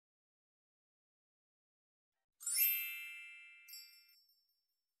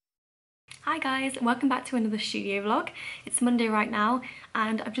Hi guys, welcome back to another studio vlog. It's Monday right now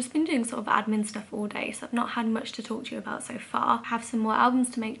and I've just been doing sort of admin stuff all day, so I've not had much to talk to you about so far. I have some more albums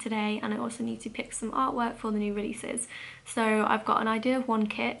to make today and I also need to pick some artwork for the new releases. So I've got an idea of one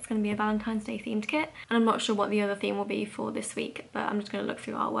kit. It's going to be a Valentine's Day themed kit and I'm not sure what the other theme will be for this week, but I'm just going to look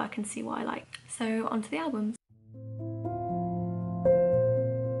through artwork and see what I like. So onto the albums.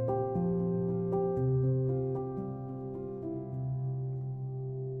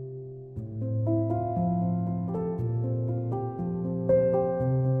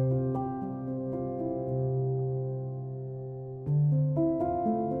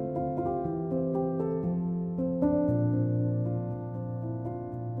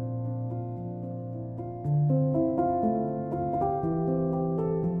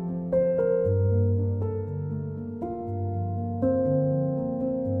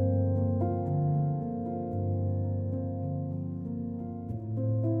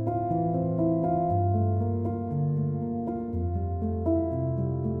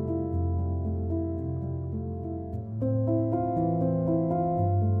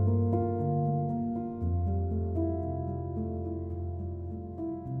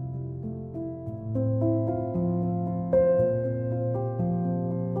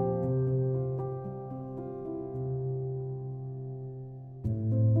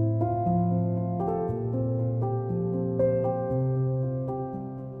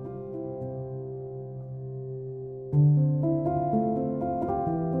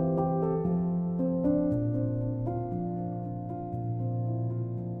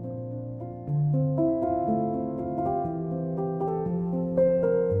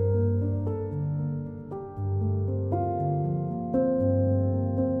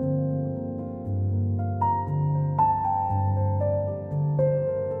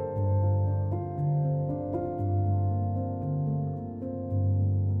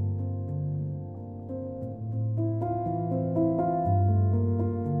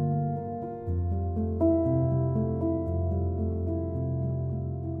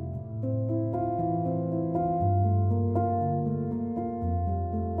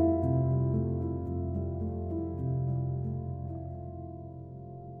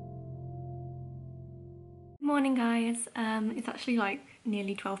 Morning guys, it's actually like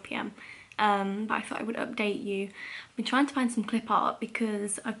nearly 12 p.m. But I thought I would update you. I've been trying to find some clip art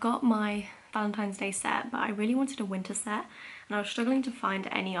because I've got my Valentine's Day set, but I really wanted a winter set and I was struggling to find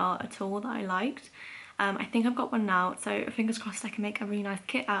any art at all that I liked. I think I've got one now, so fingers crossed I can make a really nice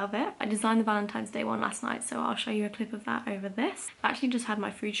kit out of it. I designed the Valentine's Day one last night, so I'll show you a clip of that over this. I actually just had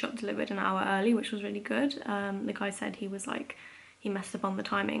my food shop delivered an hour early, which was really good. The guy said he messed up on the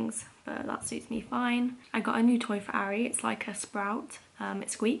timings, but that suits me fine. I got a new toy for Ari. It's like a sprout. It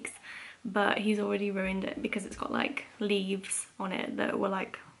squeaks, but he's already ruined it because it's got like leaves on it that were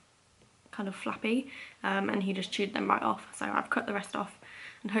like kind of flappy, and he just chewed them right off. So I've cut the rest off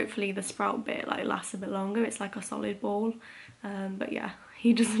and hopefully the sprout bit like lasts a bit longer. It's like a solid ball, but yeah,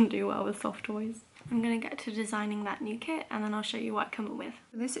 he doesn't do well with soft toys. I'm gonna get to designing that new kit and then I'll show you what I come up with.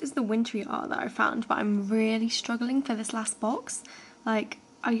 This is the wintry art that I found, but I'm really struggling for this last box. Like,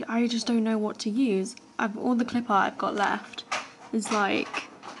 I just don't know what to use. All the clip art I've got left is like,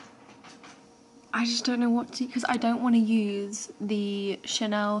 I just don't know what to, because I don't want to use the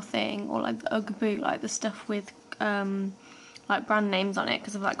Chanel thing or like the Ugg boot, like the stuff with like brand names on it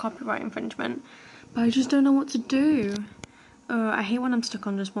because of like copyright infringement. But I just don't know what to do. I hate when I'm stuck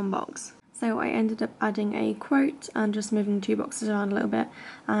on just one box. So I ended up adding a quote and just moving 2 boxes around a little bit,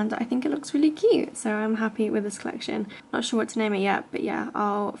 and I think it looks really cute, so I'm happy with this collection. Not sure what to name it yet, but yeah,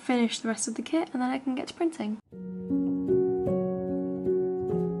 I'll finish the rest of the kit and then I can get to printing.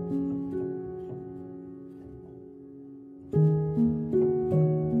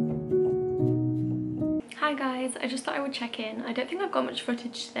 Hi guys, I just thought I would check in. I don't think I've got much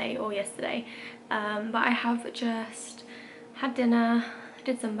footage today or yesterday, but I have just had dinner,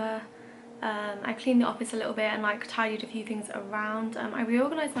 did Zumba. I cleaned the office a little bit and like tidied a few things around. I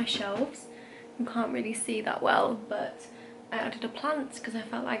reorganised my shelves. You can't really see that well, but I added a plant because I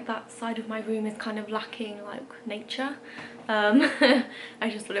felt like that side of my room is kind of lacking like nature. I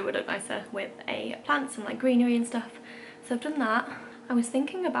just thought it would look nicer with a plant, some like greenery and stuff. So I've done that. I was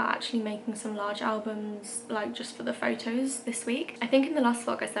thinking about actually making some large albums like just for the photos this week. I think in the last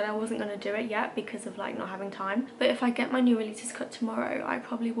vlog I said I wasn't going to do it yet because of like not having time, but if I get my new releases cut tomorrow I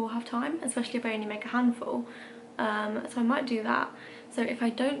probably will have time, especially if I only make a handful. So I might do that. So if I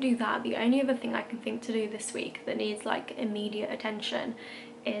don't do that, the only other thing I can think to do this week that needs like immediate attention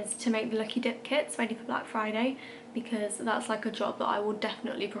is to make the Lucky Dip kits ready for Black Friday, because that's like a job that I will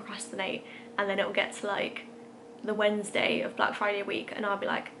definitely procrastinate, and then it'll get to like the Wednesday of Black Friday week and I'll be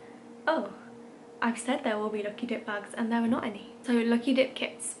like, Oh, I've said there will be Lucky Dip bags and there are not any. So Lucky Dip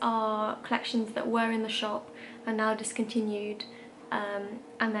kits are collections that were in the shop and now discontinued,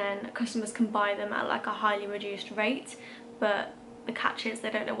 and then customers can buy them at like a highly reduced rate, but the catch is they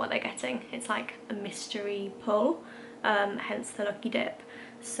don't know what they're getting. It's like a mystery pull, hence the Lucky Dip.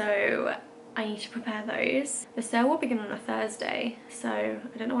 So I need to prepare those. The sale will begin on a Thursday, so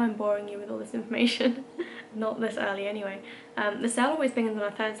I don't know why I'm boring you with all this information. Not this early anyway. The sale always begins on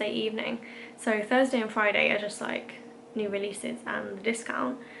a Thursday evening, so Thursday and Friday are just like new releases and the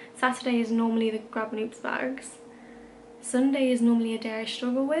discount. Saturday is normally the grab and oops bags. Sunday is normally a day I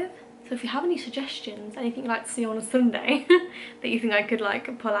struggle with, so if you have any suggestions, anything you'd like to see on a Sunday that you think I could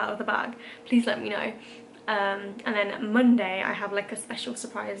like pull out of the bag, please let me know. And then Monday I have like a special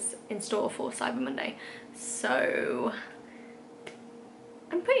surprise in store for Cyber Monday, so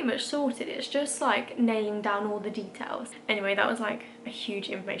I'm pretty much sorted. It's just like nailing down all the details. Anyway, that was like a huge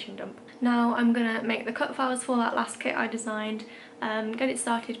information dump. Now I'm gonna make the cut files for that last kit I designed, get it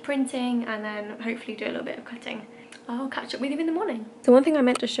started printing, and then hopefully do a little bit of cutting. I'll catch up with you in the morning. So one thing I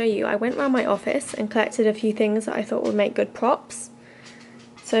meant to show you, I went around my office and collected a few things that I thought would make good props.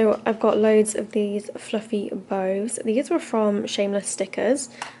 So I've got loads of these fluffy bows. These were from Shameless Stickers.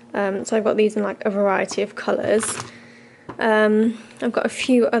 So I've got these in like a variety of colours. I've got a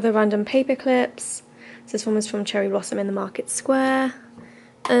few other random paper clips. So this one was from Cherry Blossom in the Market Square.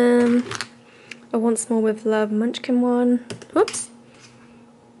 A Once More with Love Munchkin one. Whoops.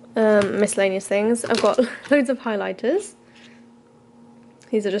 Miscellaneous things. I've got loads of highlighters.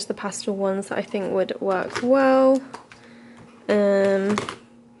 These are just the pastel ones that I think would work well.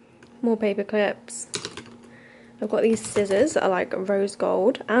 More paper clips. I've got these scissors that are like rose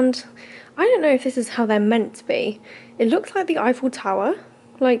gold, and I don't know if this is how they're meant to be. It looks like the Eiffel Tower.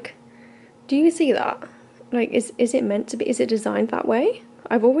 Like, do you see that? Like, is it meant to be? Is it designed that way?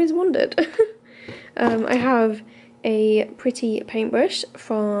 I've always wondered. I have a pretty paintbrush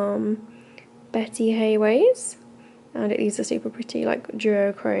from Betty Hayways, and these are super pretty, like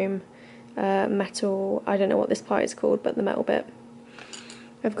duochrome metal. I don't know what this part is called, but the metal bit.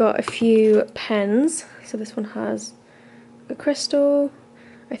 I've got a few pens. So this one has a crystal.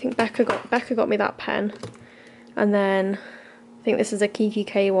 I think Becca got me that pen, and then I think this is a Kiki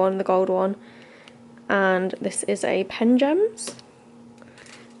K one, the gold one, and this is a Pen Gems,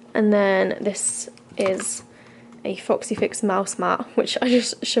 and then this is a Foxy Fix mouse mat, which I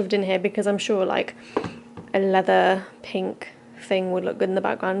just shoved in here because I'm sure like a leather pink thing would look good in the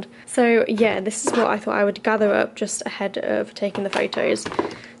background. So yeah, this is what I thought I would gather up just ahead of taking the photos,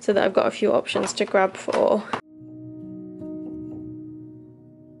 so that I've got a few options to grab for.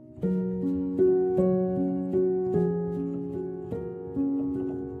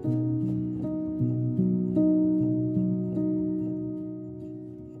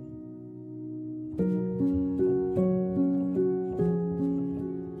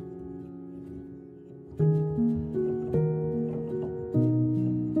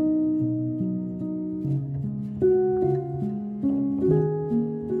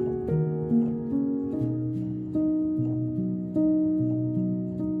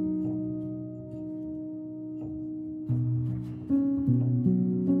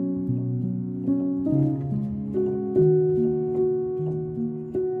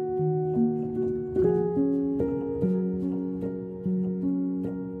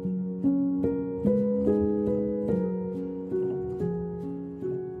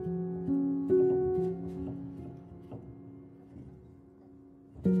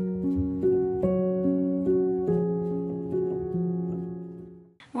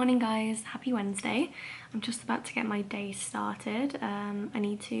 Morning guys, happy Wednesday. I'm just about to get my day started. I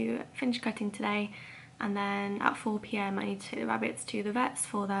need to finish cutting today, and then at 4 PM I need to take the rabbits to the vets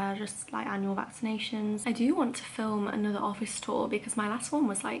for their just like annual vaccinations. I do want to film another office tour because my last one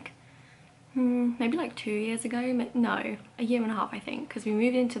was like maybe like 2 years ago. No, a year and a half I think, because we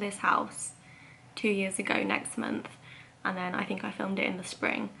moved into this house 2 years ago next month, and then I think I filmed it in the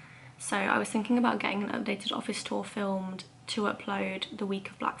spring. So I was thinking about getting an updated office tour filmed to upload the week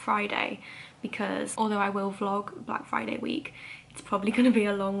of Black Friday, because although I will vlog Black Friday week, it's probably going to be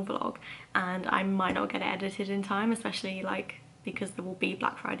a long vlog and I might not get it edited in time, especially like because there will be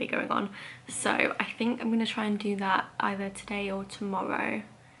Black Friday going on. So I think I'm going to try and do that either today or tomorrow.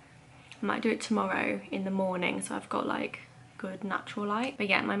 I might do it tomorrow in the morning so I've got like good natural light. But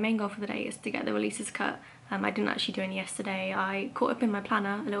yeah, my main goal for the day is to get the releases cut. I didn't actually do any yesterday. I caught up in my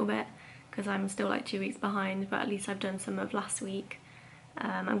planner a little bit because I'm still like 2 weeks behind, but at least I've done some of last week.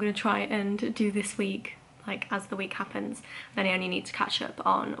 I'm going to try and do this week like as the week happens. Then I only need to catch up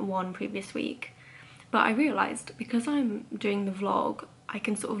on one previous week. But I realised because I'm doing the vlog, I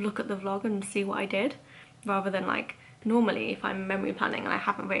can sort of look at the vlog and see what I did, rather than like normally if I'm memory planning and I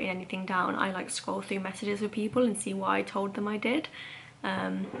haven't written anything down, I like scroll through messages with people and see what I told them I did,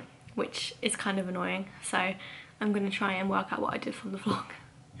 which is kind of annoying. So I'm gonna try and work out what I did from the vlog.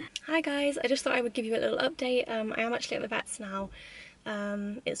 Hi guys, I just thought I would give you a little update. I am actually at the vet's now.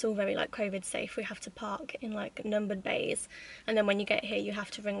 It's all very like COVID safe. We have to park in like numbered bays, and then when you get here you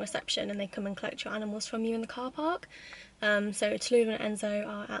have to ring reception and they come and collect your animals from you in the car park. So Tallulah and Enzo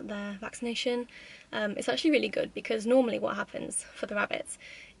are at their vaccination. It's actually really good because normally what happens for the rabbits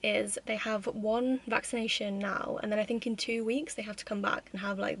is they have one vaccination now, and then I think in 2 weeks they have to come back and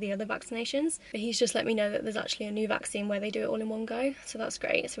have like the other vaccinations. But he's just let me know that there's actually a new vaccine where they do it all in one go, so that's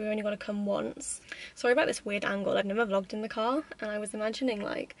great. So we've only got to come once. Sorry about this weird angle, I've never vlogged in the car, and I was imagining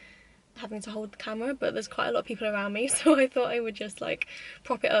like having to hold the camera, but there's quite a lot of people around me, so I thought I would just like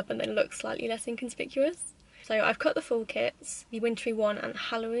prop it up and then look slightly less inconspicuous. So I've cut the full kits, the wintry one and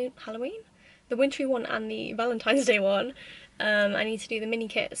Halloween? The wintry one and the Valentine's Day one. I need to do the mini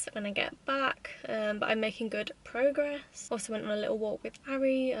kits when I get back, but I'm making good progress. Also went on a little walk with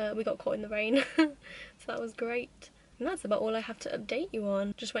Ari. We got caught in the rain, so that was great. And that's about all I have to update you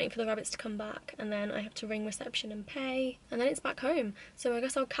on. Just waiting for the rabbits to come back, and then I have to ring reception and pay, and then it's back home. So I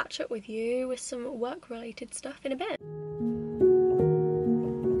guess I'll catch up with you with some work-related stuff in a bit.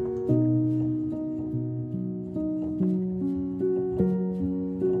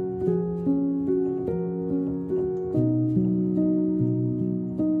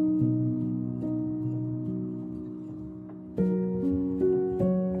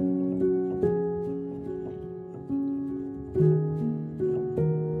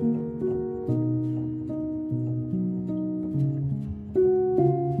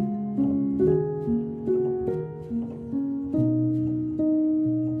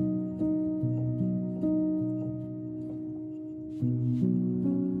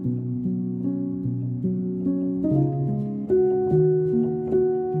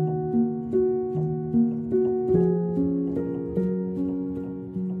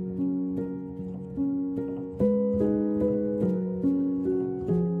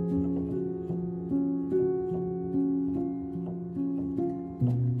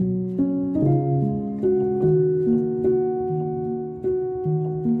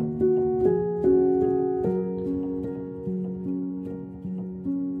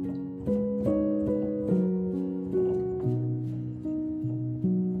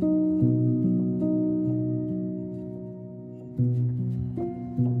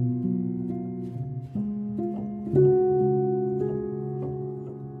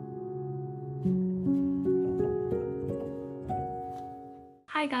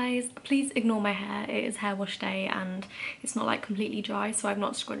 Hi guys, please ignore my hair. It is hair wash day and it's not like completely dry, so I've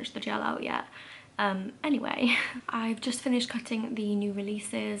not scrunched the gel out yet. Anyway, I've just finished cutting the new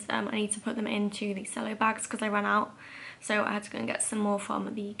releases. I need to put them into the cello bags because I ran out, so I had to go and get some more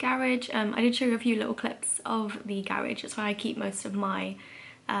from the garage. I did show you a few little clips of the garage. It's where I keep most of my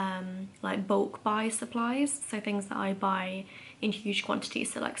like bulk buy supplies, so things that I buy in huge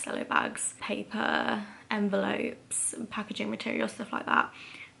quantities, so like cello bags, paper, envelopes, packaging material, stuff like that.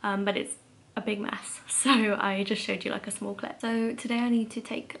 But it's a big mess, so I just showed you like a small clip. So today I need to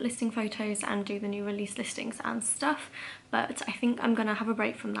take listing photos and do the new release listings and stuff, but I think I'm gonna have a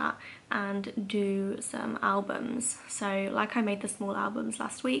break from that and do some albums. So like I made the small albums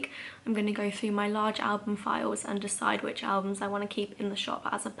last week, I'm gonna go through my large album files and decide which albums I want to keep in the shop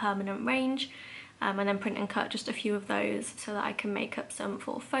as a permanent range. And then print and cut just a few of those so that I can make up some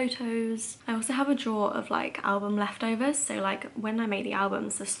for photos. I also have a drawer of like album leftovers, so like when I make the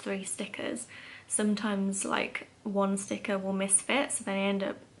albums there's 3 stickers. Sometimes like one sticker will misfit, so then I end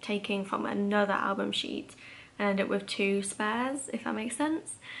up taking from another album sheet and end up with 2 spares, if that makes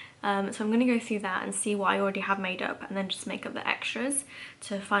sense. So I'm going to go through that and see what I already have made up and then just make up the extras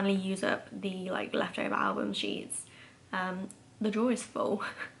to finally use up the like leftover album sheets. The drawer is full.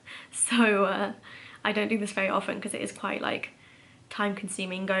 So I don't do this very often because it is quite like time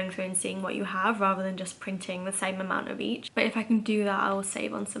consuming going through and seeing what you have rather than just printing the same amount of each. But if I can do that, I will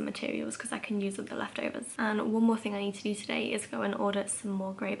save on some materials because I can use up the leftovers. And one more thing I need to do today is go and order some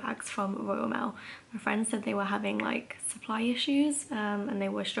more grey bags from Royal Mail. My friends said they were having like supply issues and they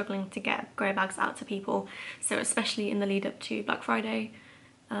were struggling to get grey bags out to people. So especially in the lead up to Black Friday.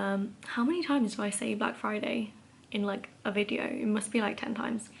 How many times do I say Black Friday in like a video? It must be like 10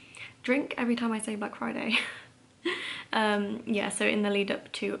 times. Drink every time I say Black Friday. Yeah, so in the lead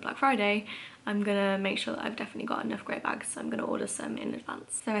up to Black Friday, I'm gonna make sure that I've definitely got enough grey bags, so I'm gonna order some in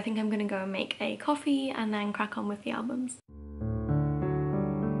advance. So I think I'm gonna go and make a coffee and then crack on with the albums.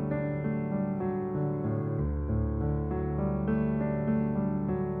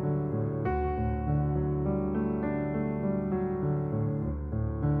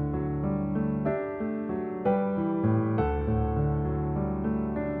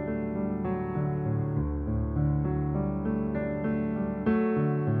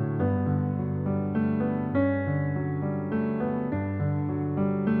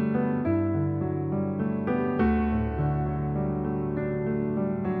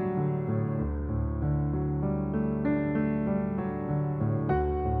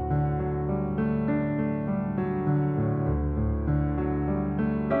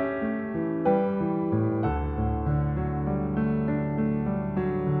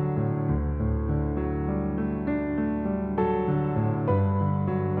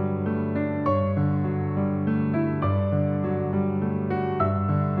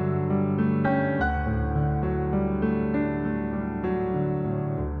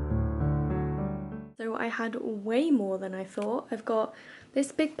 So I had way more than I thought. I've got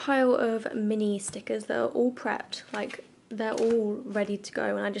this big pile of mini stickers that are all prepped, like they're all ready to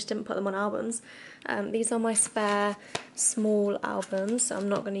go, and I just didn't put them on albums. These are my spare small albums, so I'm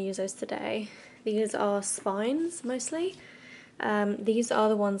not going to use those today. These are spines mostly. These are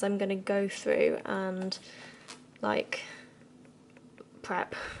the ones I'm going to go through and like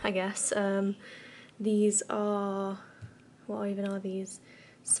prep, I guess. These are, what even are these?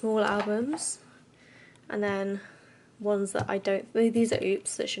 Small albums. And then ones that I don't, these are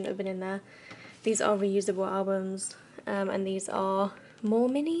oops, that shouldn't have been in there. These are reusable albums, and these are more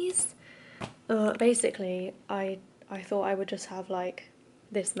minis. Basically, I thought I would just have like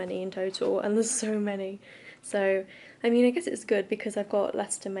this many in total, and there's so many. So, I mean, I guess it's good because I've got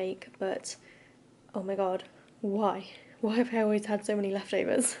less to make, but oh my god, why? Why have I always had so many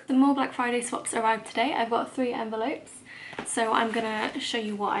leftovers? The more Black Friday swaps arrived today. I've got 3 envelopes, so I'm gonna show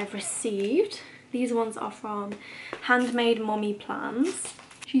you what I've received. These ones are from Handmade Mommy Plans.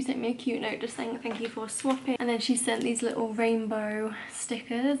 She sent me a cute note just saying thank you for swapping, and then she sent these little rainbow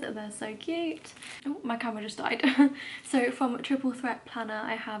stickers. They're so cute. Oh, my camera just died. So from Triple Threat Planner,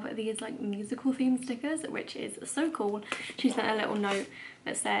 I have these like musical themed stickers, which is so cool. She sent a little note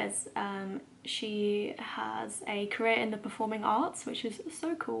that says she has a career in the performing arts, which is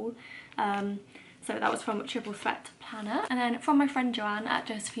so cool. So that was from Triple Threat Planner. And then from my friend Joanne at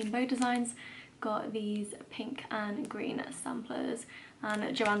Josephine Bow Designs, got these pink and green samplers,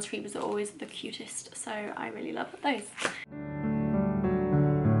 and Joanne's freebies are always the cutest, so I really love those.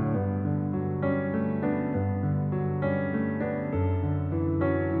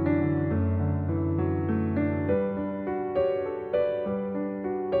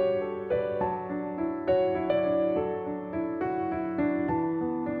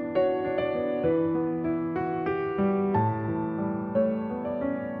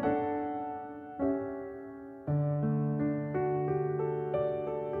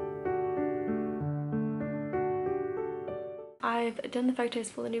 I've done the photos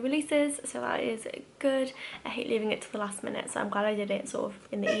for the new releases, so that is good. I hate leaving it to the last minute, so I'm glad I did it sort of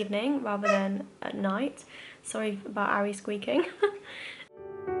in the evening rather than at night. Sorry about Ari squeaking.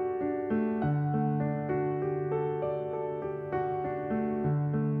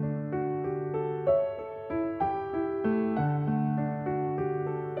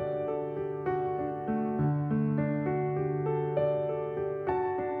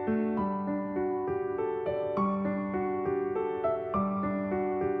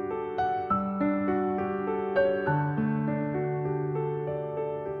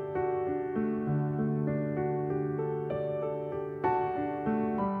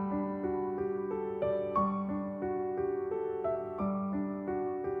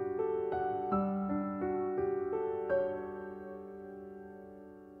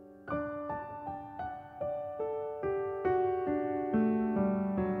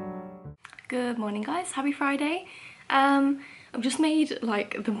 Good morning guys, happy Friday. I've just made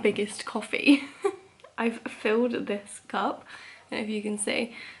like the biggest coffee. I've filled this cup, I don't know if you can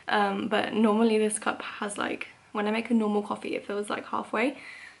see, but normally this cup has like, when I make a normal coffee it fills like halfway,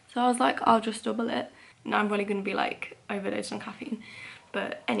 so I was like I'll just double it. Now I'm probably going to be like overdosed on caffeine,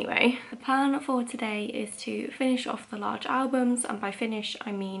 but anyway, the plan for today is to finish off the large albums, and by finish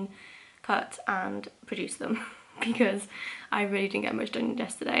I mean cut and produce them. Because I really didn't get much done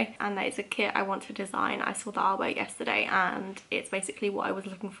yesterday, and that is a kit I want to design. I saw the artwork yesterday and it's basically what I was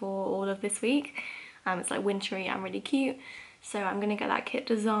looking for all of this week. It's like wintry and really cute, so I'm gonna get that kit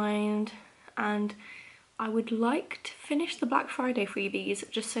designed, and I would like to finish the Black Friday freebies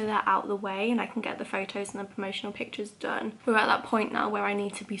just so they're out of the way and I can get the photos and the promotional pictures done. We're at that point now where I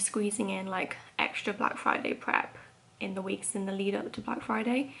need to be squeezing in like extra Black Friday prep in the weeks in the lead up to Black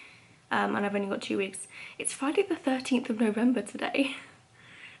Friday. And I've only got 2 weeks. It's Friday the 13th of November today.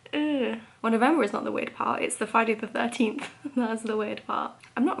 Ugh. Well, November is not the weird part, it's the Friday the 13th. That's the weird part.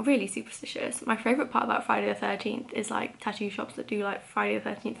 I'm not really superstitious. My favourite part about Friday the 13th is like tattoo shops that do like Friday the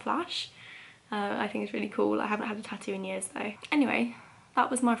 13th flash. I think it's really cool. I haven't had a tattoo in years though. Anyway,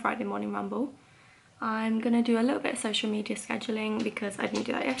 that was my Friday morning ramble. I'm gonna do a little bit of social media scheduling because I didn't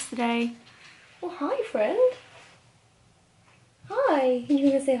do that yesterday. Oh, hi friend. Hi, you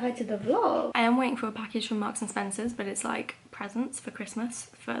gonna say hi to the vlog? I am waiting for a package from Marks and Spencer's, but it's like presents for Christmas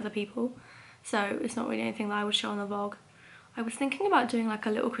for other people, so it's not really anything that I would show on the vlog. I was thinking about doing like a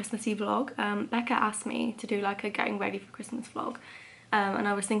little Christmassy vlog. Becca asked me to do like a getting ready for Christmas vlog, and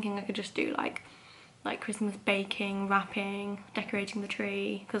I was thinking I could just do like Christmas baking, wrapping, decorating the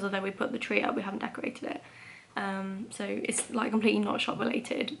tree, because although we put the tree up we haven't decorated it. So it's like completely not shop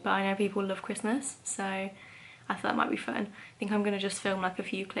related, but I know people love Christmas, so I thought that might be fun. I think I'm gonna just film like a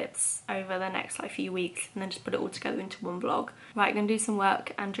few clips over the next like few weeks and then just put it all together into one vlog. Right, I'm gonna do some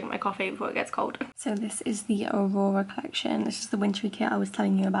work and drink my coffee before it gets cold. So this is the Aurora collection. This is the wintry kit I was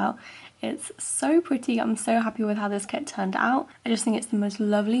telling you about. It's so pretty. I'm so happy with how this kit turned out. I just think it's the most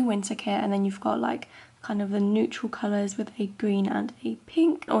lovely winter kit, and then you've got like kind of the neutral colours with a green and a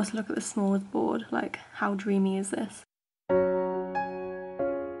pink. Also look at the smorgasbord, like how dreamy is this?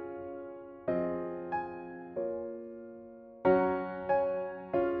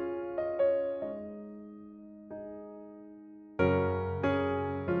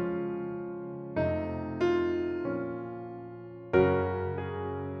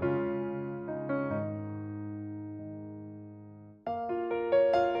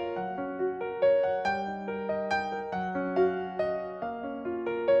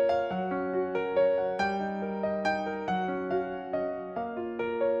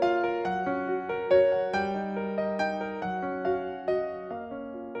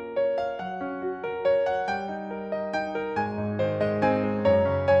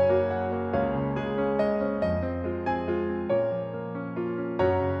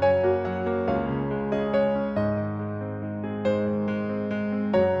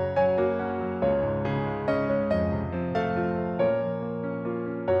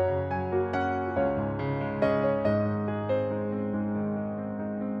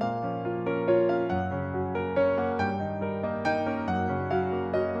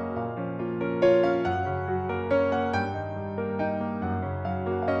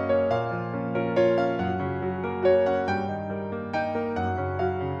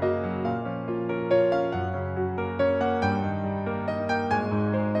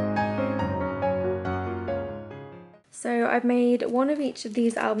 So I've made one of each of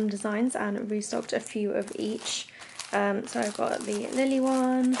these album designs and restocked a few of each. So I've got the Lily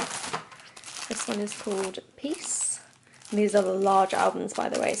one, this one is called Peace. And these are the large albums, by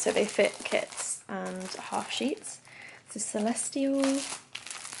the way, so they fit kits and half sheets. This is Celestial,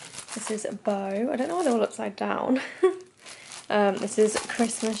 this is Bow, I don't know why they're all upside down. This is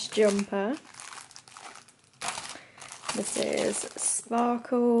Christmas Jumper, this is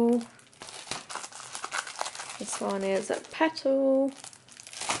Sparkle, this one is Petal,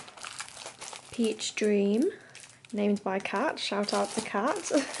 Peach Dream, named by Cat, shout out to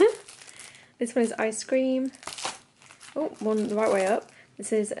Cat. This one is Ice Cream. Oh, one the right way up.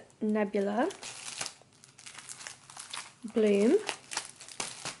 This is Nebula, Bloom,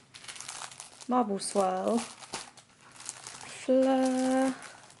 Marble Swirl, Fleur,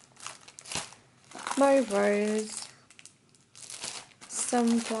 Mauve Rose,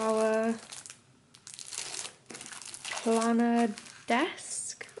 Sunflower, Planner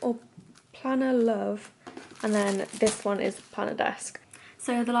Desk or Planner Love, and then this one is Planner Desk.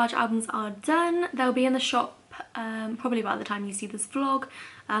 So the large albums are done. They'll be in the shop probably by the time you see this vlog.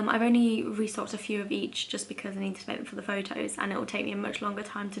 I've only restocked a few of each just because I need to make them for the photos, and it will take me a much longer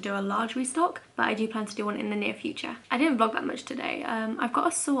time to do a large restock, but I do plan to do one in the near future. I didn't vlog that much today. I've got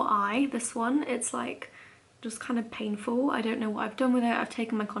a sore eye, this one. It's like just kind of painful. I don't know what I've done with it. I've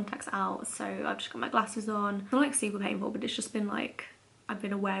taken my contacts out, so I've just got my glasses on. It's not like super painful, but it's just been like, I've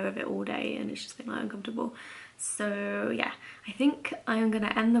been aware of it all day and it's just been like uncomfortable. So yeah, I think I'm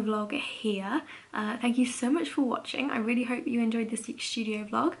gonna end the vlog here. Thank you so much for watching. I really hope you enjoyed this week's studio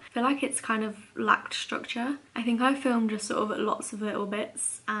vlog. I feel like it's kind of lacked structure. I think I filmed just sort of lots of little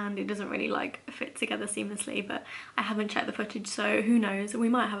bits and it doesn't really like fit together seamlessly, but I haven't checked the footage, so who knows, we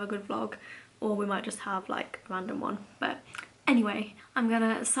might have a good vlog or we might just have like a random one. But anyway, I'm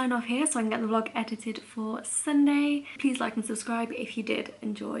gonna sign off here so I can get the vlog edited for Sunday. Please like and subscribe if you did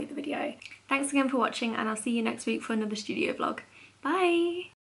enjoy the video. Thanks again for watching, and I'll see you next week for another studio vlog. Bye!